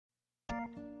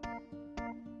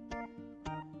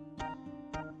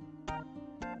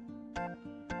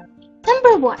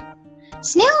Number 1.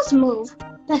 Snails move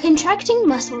by contracting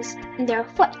muscles in their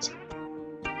foot.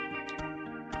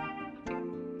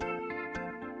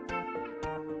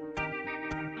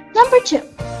 Number 2.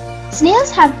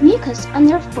 Snails have mucus on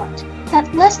their foot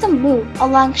that lets them move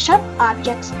along sharp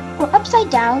objects or upside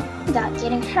down without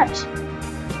getting hurt.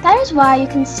 That is why you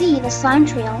can see the slime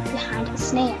trail behind a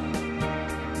snail.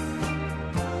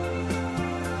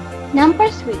 Number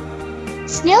 3.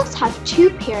 Snails have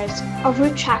 2 pairs of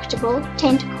retractable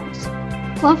tentacles,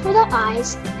 one for the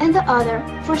eyes and the other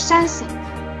for sensing.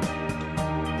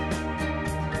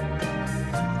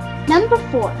 Number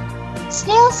 4.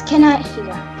 Snails cannot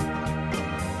hear.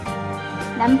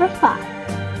 Number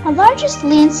 5. The largest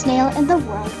land snail in the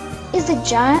world is the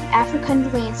giant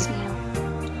African land snail.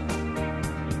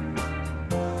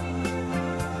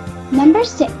 Number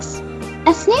 6.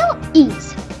 A snail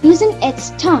eats using its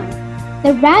tongue,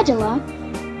 the radula,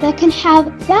 that can have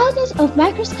thousands of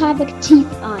microscopic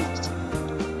teeth on it.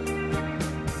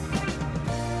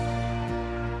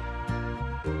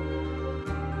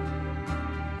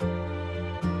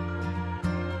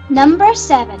 Number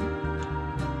 7.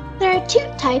 There are 2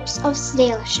 types of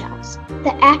snail shells,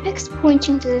 the apex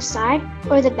pointing to the side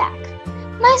or the back.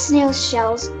 My snail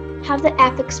shells have the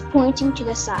apex pointing to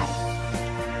the side.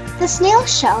 The snail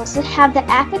shells that have the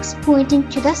apex pointing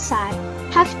to the side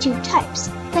have 2 types,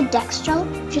 the dextral,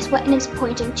 which is when it is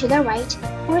pointing to the right,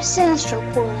 or sinistral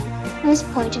coiling, when it is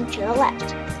pointing to the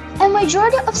left. A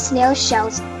majority of snail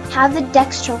shells have the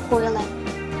dextral coiling.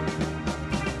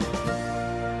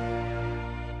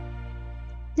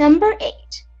 Number 8.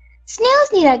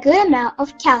 Snails need a good amount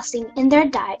of calcium in their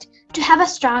diet to have a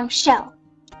strong shell.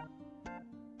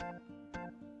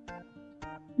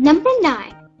 Number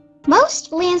 9.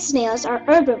 Most land snails are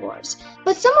herbivores,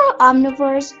 but some are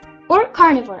omnivores or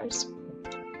carnivores.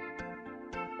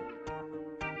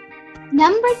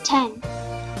 Number 10.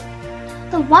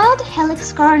 The wild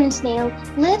helix garden snail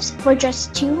lives for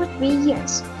just 2 or 3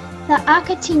 years. The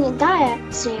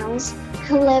Acatinidae snails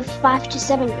can live 5 to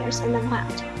 7 years in the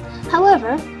wild.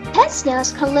 However, pet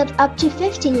snails can live up to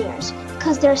 15 years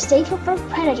because they're safer for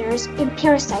predators and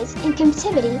parasites in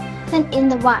captivity than in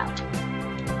the wild.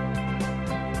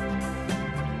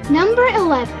 Number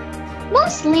 11.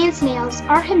 Most land snails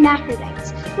are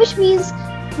hermaphrodites, which means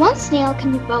one snail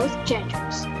can be both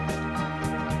genders.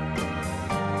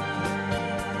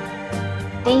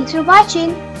 Thanks for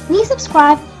watching. Please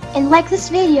subscribe and like this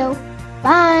video.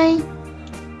 Bye!